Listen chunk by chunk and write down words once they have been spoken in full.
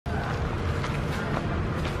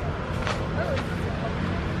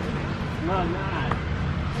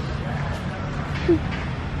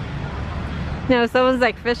No, someone's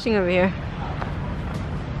like fishing over here.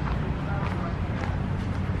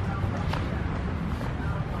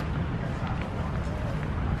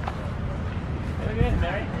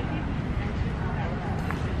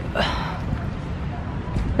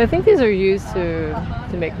 I think these are used to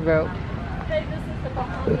make rope. Hey, this is the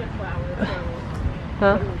Bahagia flower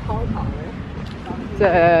Huh? from Hong Kong. So,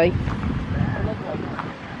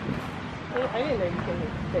 I didn't know you can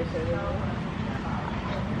fish it.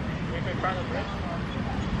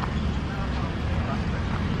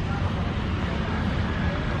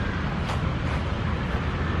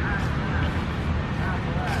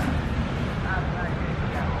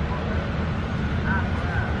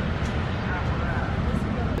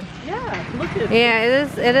 yeah,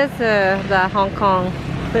 it is the Hong Kong.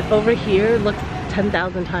 But over here, look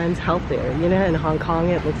 10,000 times healthier. You know, in Hong Kong,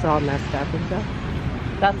 it looks all messed up and stuff.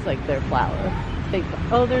 That's like their flower.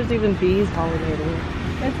 Oh, there's even bees pollinating.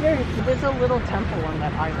 It's very. There's a little temple on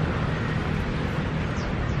that island.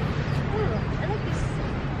 Ooh, I like these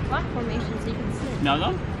rock formations you can see. No,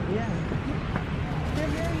 no? Yeah. They're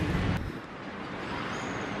very.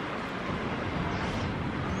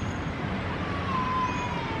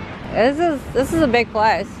 This is a big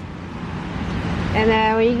place. And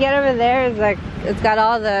then when you get over there, it's like it's got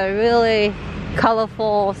all the really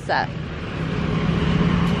colorful stuff.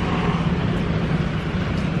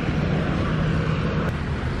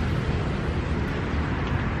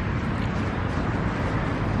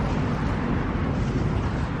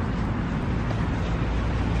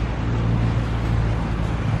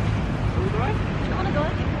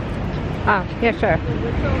 Oh, yeah, sure.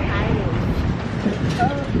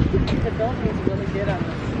 The building's really good on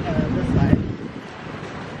this side.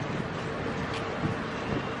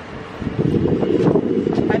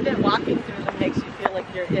 I've been walking through them, makes you feel like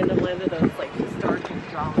you're in one of those like historical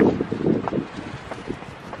dramas.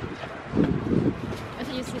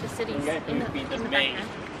 Until you see the cities in the background.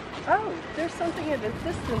 Oh, there's something in the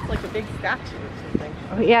distance, like a big statue or something.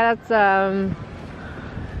 Oh, yeah, that's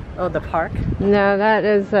Oh, the park? no, that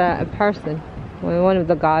is a person, one of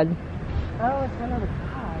the gods. Oh, it's one of the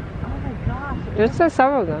gods. Oh my gosh. There's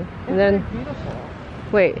several of them. And then, beautiful.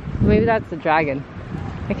 wait, maybe that's the dragon.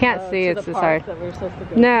 I can't see. It's the sorry. park that we're supposed to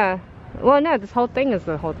go. No, well, no, this whole thing is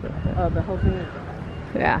the whole thing. Oh, the whole thing is.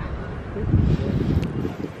 Yeah.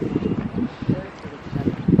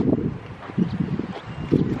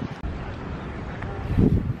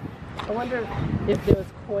 I wonder if there was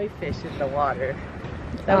koi fish in the water.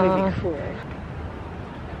 That would be cool.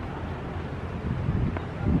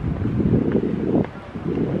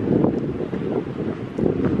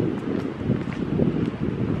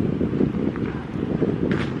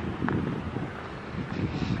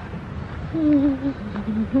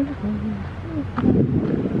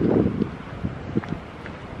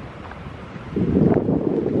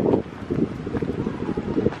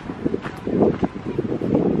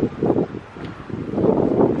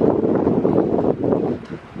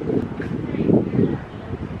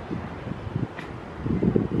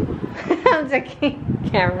 I'm taking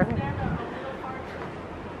camera.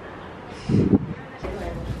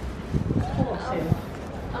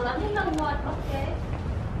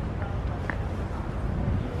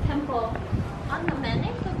 Temple on the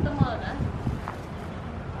manic of the mother.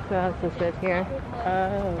 So that's just it here.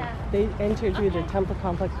 Oh, they entered through the temple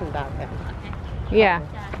complex from that way. Yeah.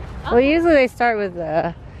 Well, usually they start with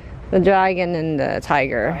the dragon and the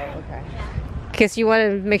tiger. Oh, okay. Because you want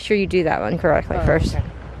to make sure you do that one correctly first. Okay.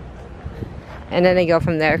 And then they go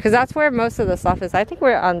from there. Because that's where most of the stuff is. I think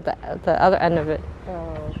we're on the other end of it. Oh,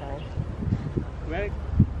 okay. Where it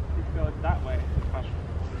goes that way.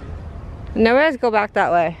 No, we have to go back that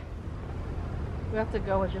way. We have to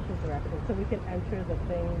go a different direction so we can enter the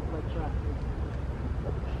thing like that.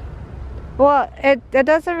 Well, it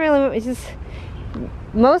doesn't really. It's just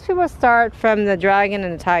most people start from the dragon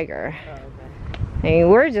and the tiger. Oh, okay. I mean,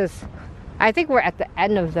 we're just. I think we're at the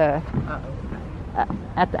end of the.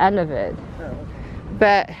 At the end of it. Oh, okay.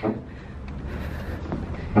 But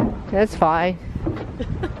that's fine.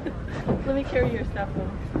 Let me carry your stuff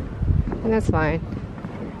home. That's fine.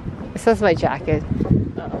 It's just my jacket.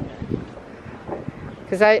 Oh, okay.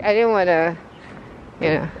 Because I didn't want to, you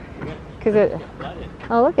know. Because it.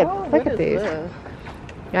 Oh, look at these. This?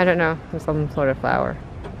 I don't know. Some sort of flower.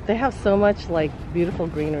 They have so much like beautiful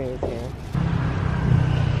greenery here.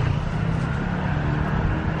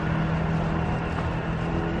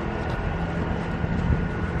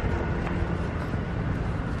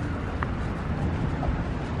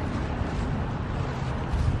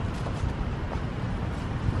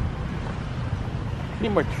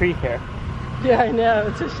 Need more tree here. Yeah, I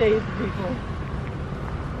know, to shade people.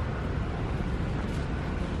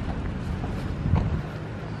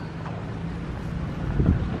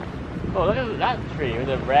 Oh, look at that tree with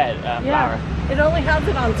the red flower. Yeah, it only has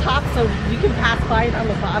it on top, so you can pass by it on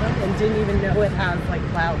the bottom and didn't even know it has like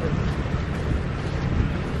flowers.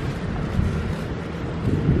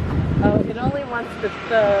 Oh, it only wants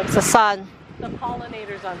It's the sun. the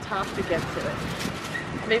pollinators on top to get to it.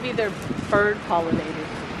 Maybe they're bird pollinated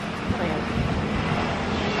plants.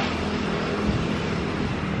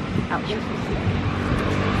 Ouch.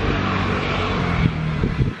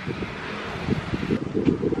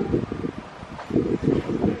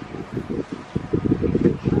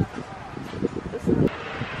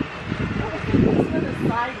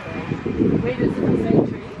 Wait, is it the same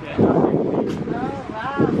tree? Yeah. Oh,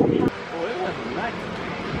 wow. Oh, it was nice.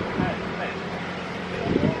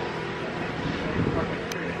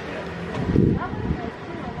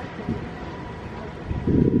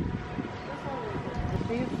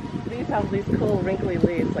 These have these cool wrinkly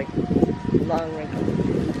leaves, like long wrinkles.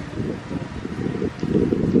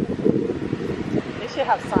 They should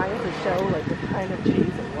have signs that show like what kind of cheese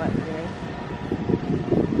and what, you know?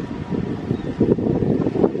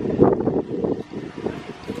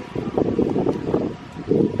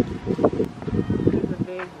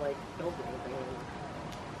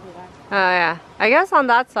 Oh yeah, I guess on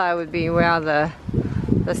that side would be where the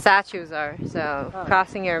statues are. So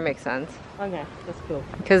crossing here makes sense. Okay, that's cool.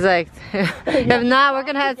 Cause like, if not, we're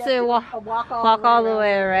gonna have to walk all the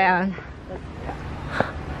way around.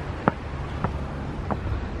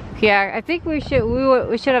 Yeah, I think we should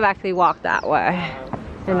have actually walked that way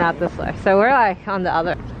and not this way. So we're like on the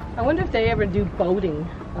other. I wonder if they ever do boating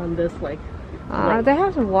on this lake. They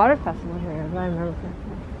have some water festival here, if I remember correctly.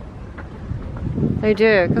 They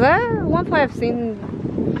do, because at one point I've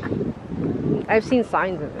seen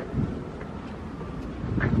signs of it.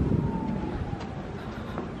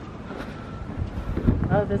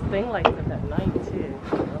 Oh, this thing lights up at night too.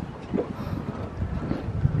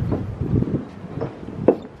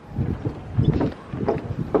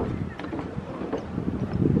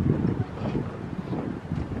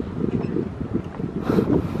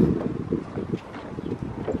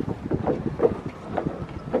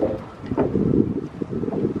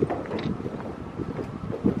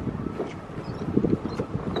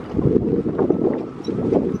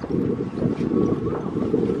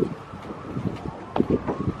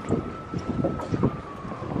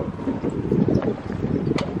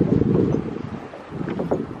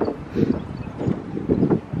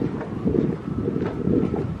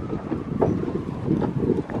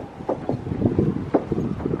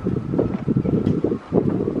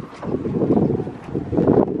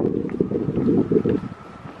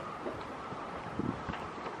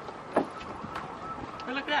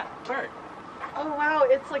 Look at that bird. Oh wow,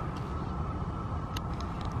 it's like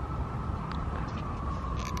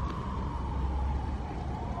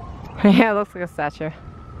Yeah, it looks like a statue.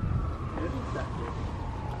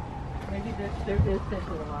 maybe there is fish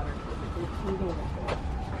in the water. It's eating the fish.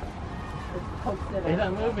 It's posted. It's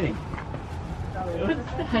not moving. No, It was a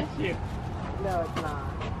statue. no, it's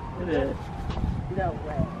not. It is. No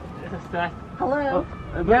way. It's a statue. Hello?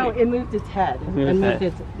 Oh, it's No, moving. it moved its head. It moved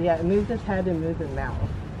its head. It moved its head and moved its mouth.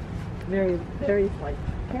 Very, very like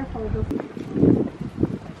careful.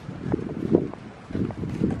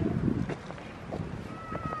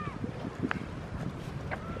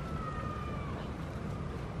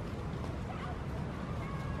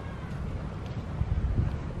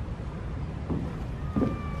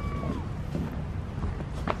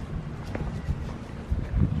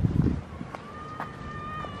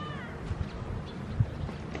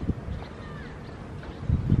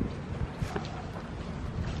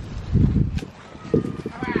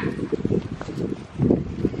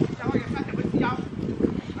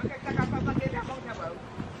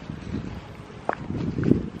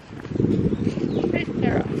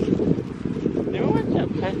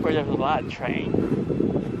 Where there's a lot of train.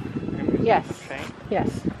 Yes. Train.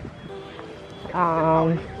 Yes.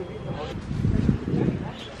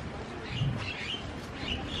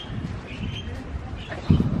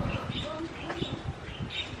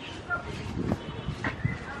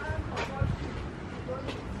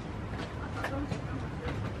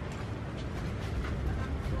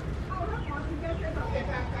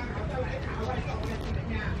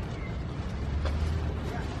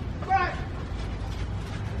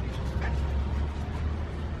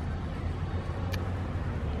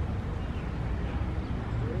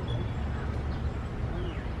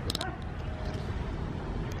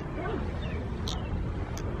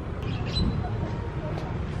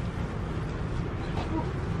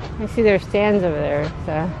 I see their stands over there,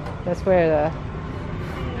 so that's where the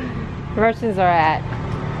merchants are at.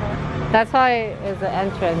 That's why is the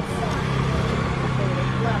entrance.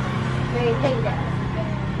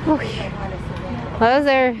 Well,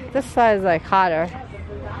 this side is like hotter.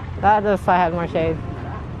 That other side has more shade.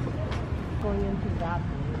 Going into that.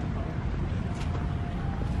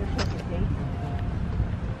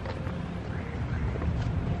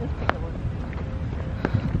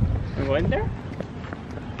 We go in there?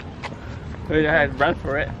 We had run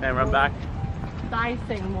for it and run back.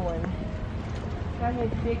 Dicing one. Got a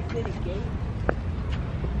big city gate.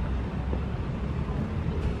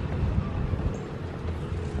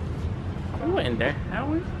 We went in there,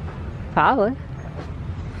 haven't we? Probably.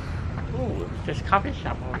 Ooh, there's a coffee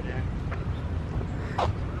shop over there.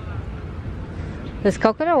 There's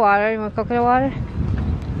coconut water. You want coconut water?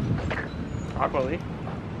 Probably. You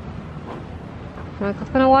want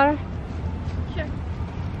coconut water? Sure.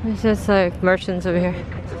 There's just like merchants over here.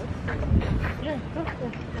 Yeah, go.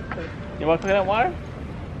 You want coconut water?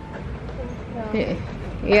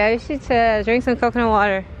 Yeah, you should drink some coconut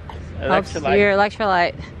water. Helps Electrolyte. your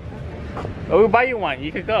electrolyte. Oh, we'll buy you one.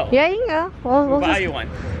 You could go. Yeah, you can go. We'll We'll buy just you one.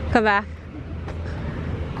 come back.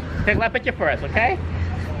 Take a picture for us, okay?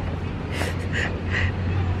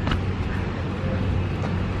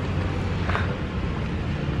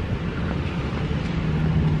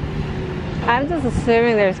 I'm just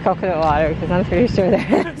assuming there's coconut water because I'm pretty sure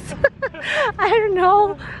there is. I don't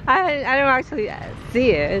know. I don't actually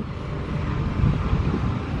see it.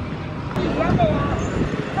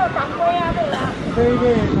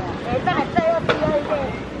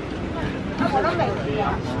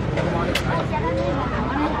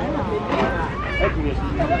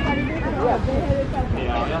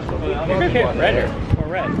 Redder or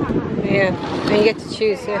red? Yeah, and you get to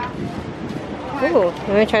choose. Yeah. Ooh,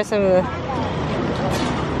 let me try some of the.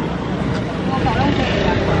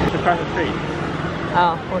 It's across the street.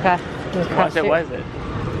 Oh, okay. What was it?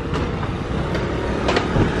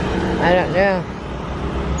 I don't know.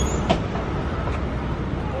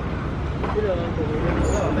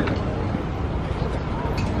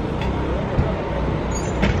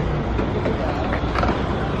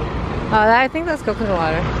 Oh, I think that's coconut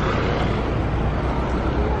water.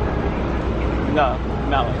 No,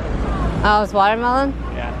 melon. Oh, it's watermelon?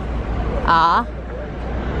 Yeah. Ah,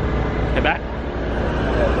 Head back?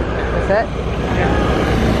 that's it?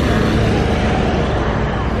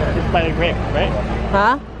 Just by the grape, right?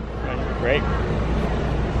 Huh? Grape.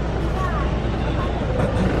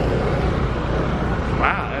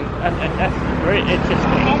 Wow, that's very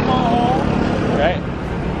interesting. Right?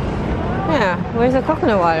 Yeah, where's the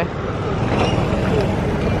coconut water?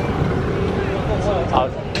 Oh,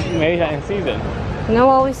 maybe not in season. You know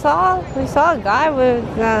what we saw? We saw a guy with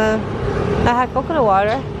that had coconut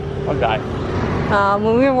water. What guy?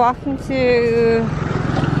 When we were walking to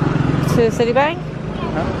Citibank.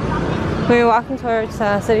 Huh? We were walking towards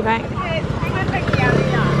Citibank.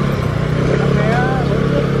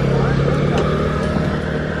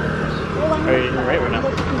 Are you eating grape or not?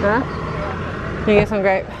 Huh? You get some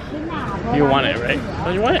grape. You want it, right?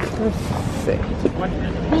 Don't you want it? Let's see. Want it?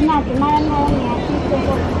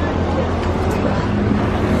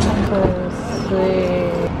 Let's see.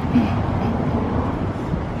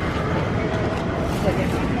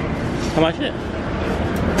 How much is it? I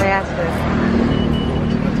asked her.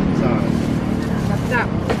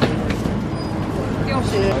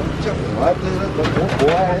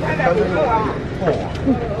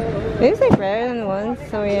 These are better than the ones,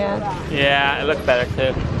 so yeah. Yeah, it looks better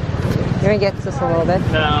too. You're gonna get just a little bit.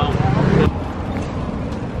 No.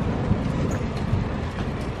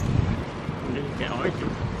 Just get orange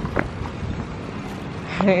juice.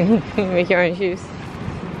 Make your own juice.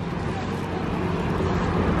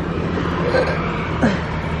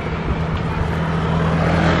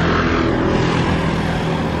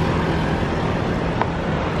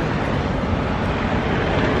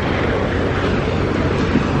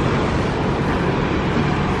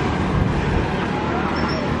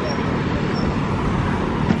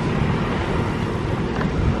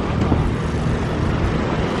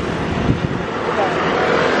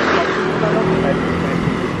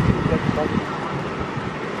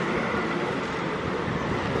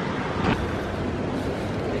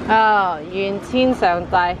 Oh, Yun Tin Sound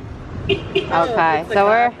Thai. Okay, so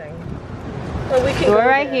we're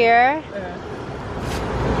right here.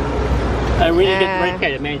 And we need to get right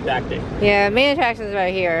here, the main attraction. Yeah, main attraction is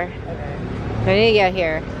right here. Okay. We need to get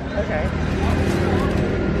here. Okay.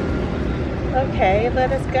 Okay,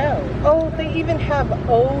 let us go. Oh, they even have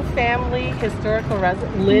O family, historical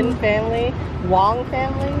resident, Lin family, Wong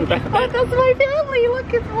family. Oh, that's my family.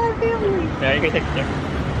 Look, it's my family. Yeah, you can take a picture.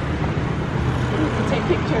 Take a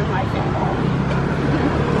picture of my family.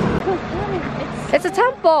 It's a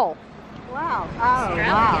temple. Wow. Oh,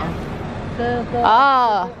 wow.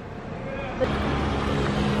 Oh.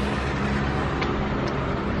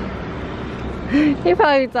 He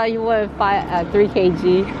probably thought you would 3 kg.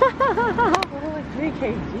 3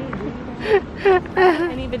 kg.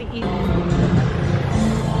 Anybody eat?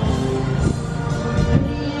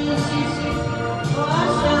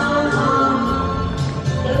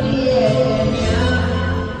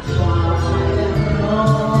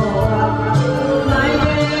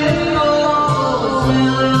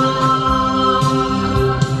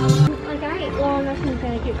 Like I ate long enough to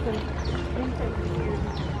kind of get some.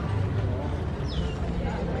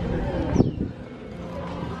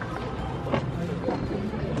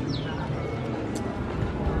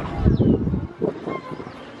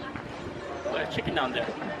 Chicken down there.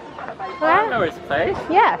 What? I remember this place.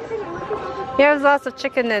 Yes. Here's lots of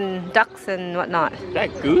chicken and ducks and whatnot. Is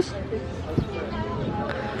that goose?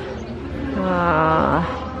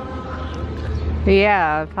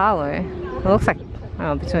 Yeah, probably. It looks like, I don't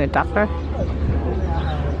know, between a duck or...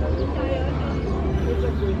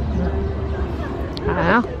 I don't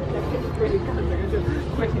know.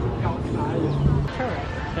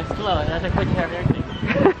 It's slow. That's like what you have everything.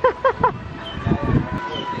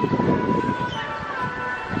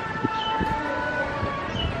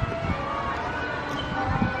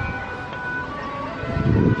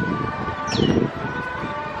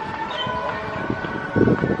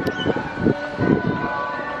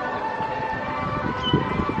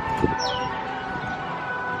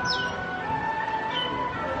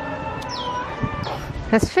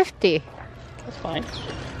 That's 50. That's fine.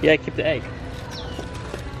 Yeah, keep the egg.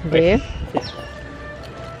 Do you? Yeah.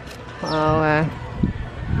 Oh,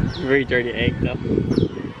 Very dirty egg though.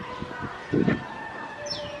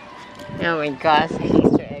 oh my gosh,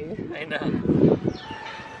 Easter egg. I know.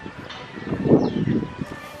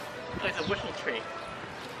 Oh, it's a bushy tree.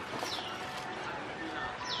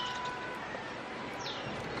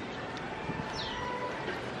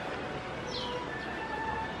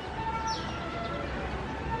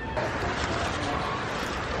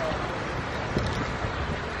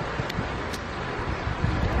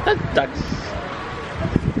 That ducks.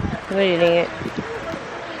 We're eating it.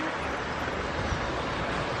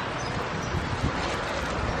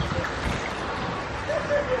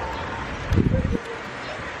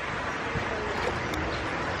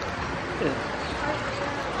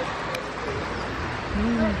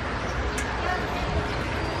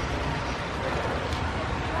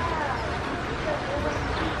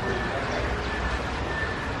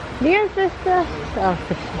 Here's this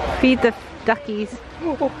feed the duckies.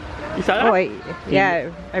 You saw that? Oh wait, yeah,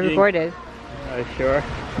 I recorded. Oh, sure.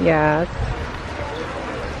 Yeah.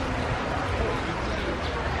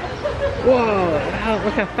 Whoa, wow,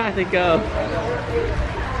 look how fast they go.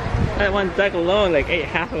 That one duck alone like ate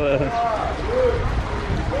half of it.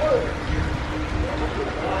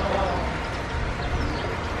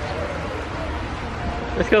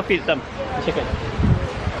 Let's go feed them the chicken.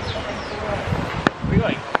 Where are you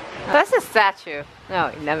going? That's a statue.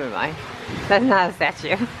 No, never mind. That's not a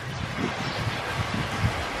statue.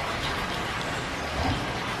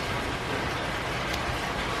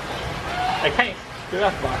 Okay, good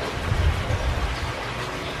enough, box.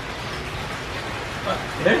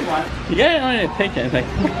 There's one. You got it on a picture, it's like.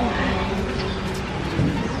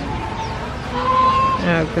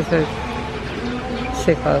 No, because they're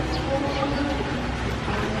too close.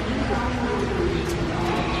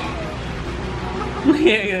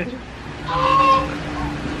 Yeah.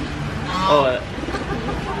 Oh,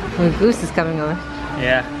 The goose is coming over.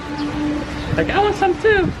 yeah. Like, I want some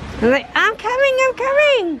too. I'm like, I'm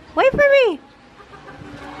coming! Wait for me!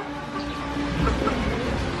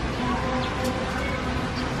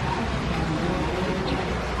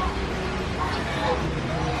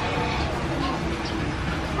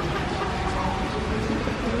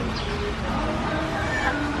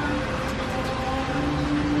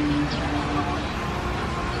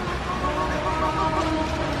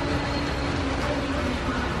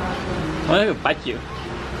 I want to bite you.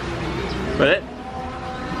 Will it?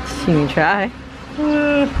 You can try.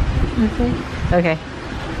 Okay,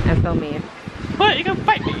 I'm filming you. What? You gonna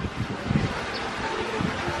bite me?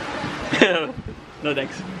 No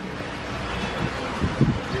thanks.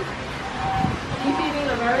 He's eating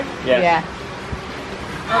the bird? Yes. Yeah.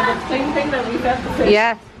 Oh, the same thing that we fed the fish?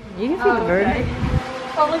 Yes, you can feed the bird. Okay.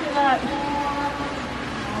 Oh, look at that.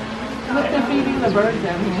 Look, they're feeding the bird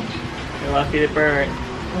down here. You want to feed the bird?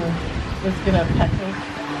 It's gonna pet them.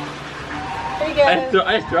 Hey guys.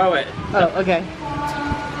 I just throw it. Oh, okay.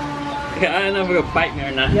 Okay, I don't know if it'll bite me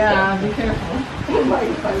or not. Yeah, be careful. It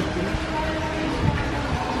might bite you.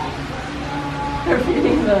 They're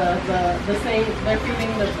feeding the same. They're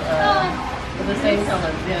feeding the same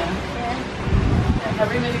colors. Yeah.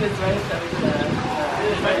 Everybody was right that was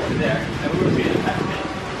Right there. And we were feeding that.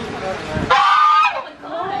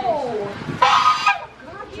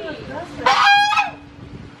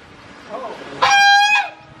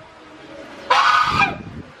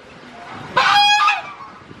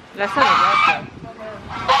 That's not aggressive.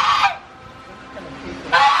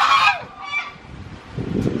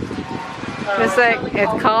 It's like,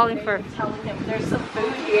 it's calling for... Telling him there's some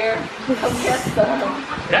food here. Come get some.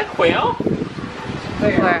 Is that quail?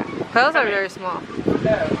 Where? Quails are very small.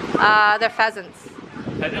 They're pheasants.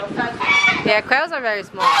 Pheasants? Yeah, quails are very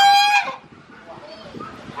small.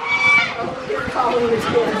 You're calling the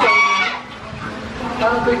kids.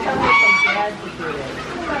 Oh, they're coming from Dad to do it.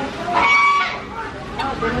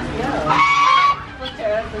 Oh, they must go. Look,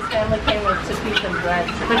 Tara, this family came up to feed them bread.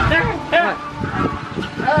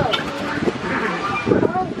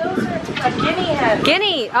 Oh, those are guinea hens.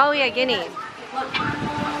 Guinea! Oh yeah, guinea. Look,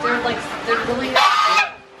 they're really...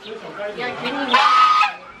 Yeah, guinea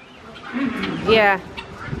hens. Yeah.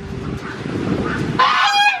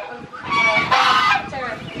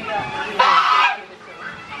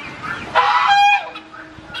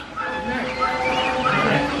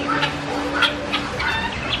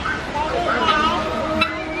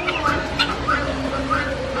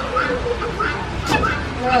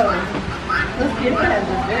 Tara, those guinea hens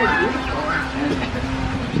are very beautiful.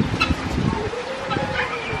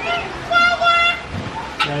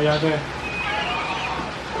 Yeah, there.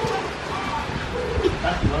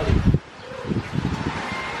 That's lovely.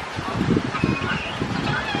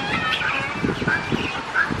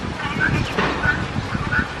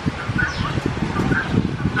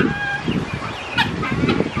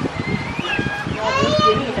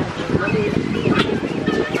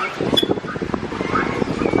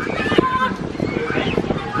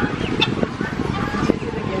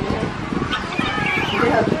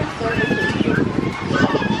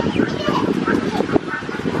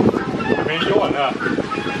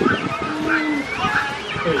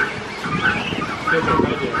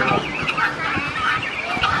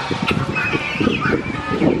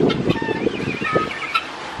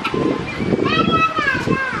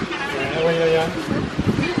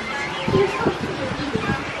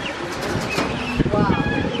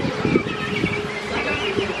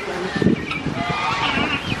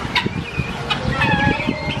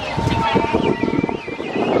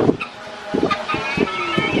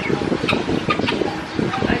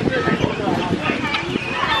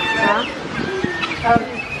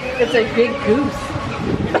 It's a big goose.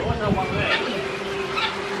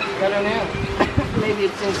 I don't know. Maybe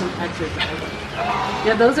it's doing some exercise.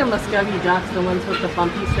 Yeah, those are Muscovy ducks, the ones with the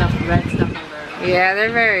bumpy stuff, red stuff on their... Yeah,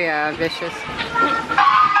 they're very vicious.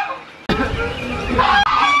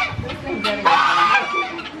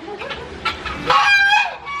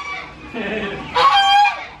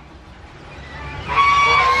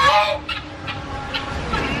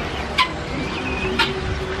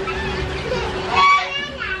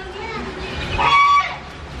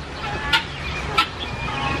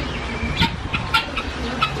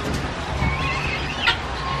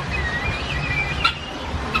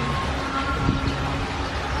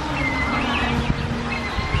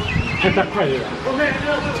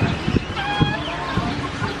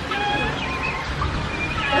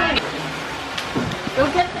 Go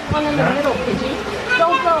get that one in the middle, Pidgey. Go.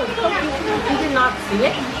 You did not see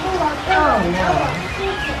it? Oh, no.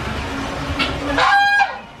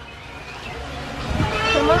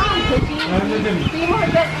 Come on, Pidgey. See more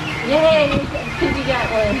get. Yay, Pidgey got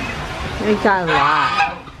one. We got a lot.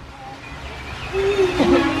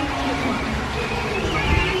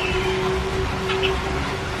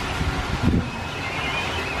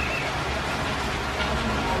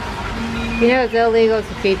 You know it's illegal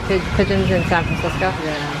to feed pigeons in San Francisco?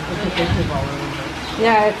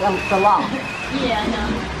 Yeah, it's the law. Yeah, I know.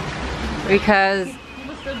 Because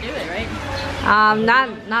People still do it, right?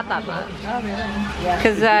 not that much. Oh, really?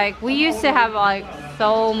 Because like we used to have like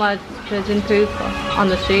so much pigeon poop on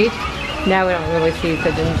the street. Now we don't really see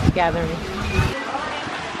pigeons gathering.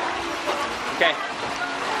 Okay.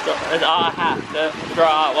 So that's all I have to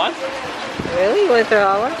draw at once. Really? You want to throw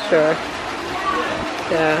all one? Sure.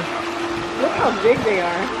 Yeah. Look how big they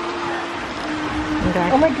are.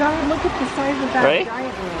 Okay. Oh my god, look at the size of that Ready?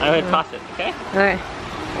 giant one. I'm gonna toss it, okay? Okay.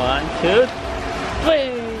 1, 2,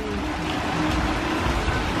 3.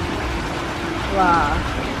 Wow.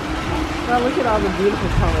 Well, look at all the beautiful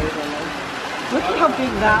colors in it. Look at how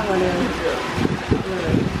big that one is.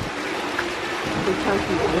 Really. Big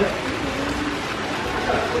chunky one.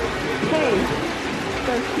 Hey,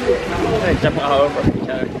 so cute. They jump all over each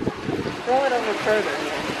other. Throw it over further.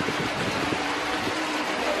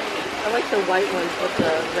 I like the white ones with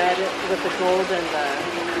the red, with the gold and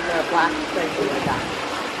the black stripes like that.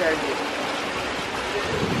 Very beautiful.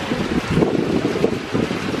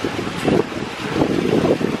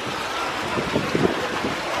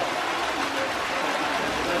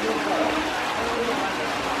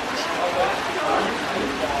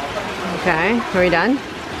 Okay, are we done?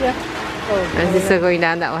 Yeah. Or is it still going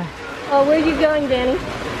down that way? Oh, where are you going, Danny?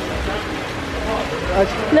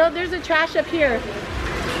 No, there's a trash up here.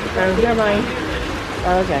 Oh, never mind.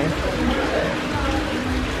 Okay.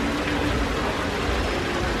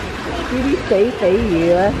 Really safe,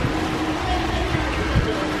 you.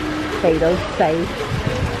 They don't safe.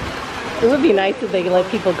 It would be nice if they let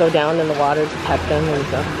people go down in the water to pet them and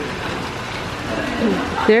stuff.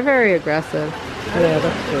 They're very aggressive. Yeah,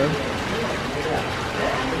 that's true.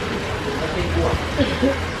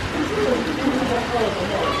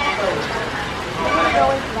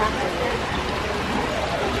 Go into that.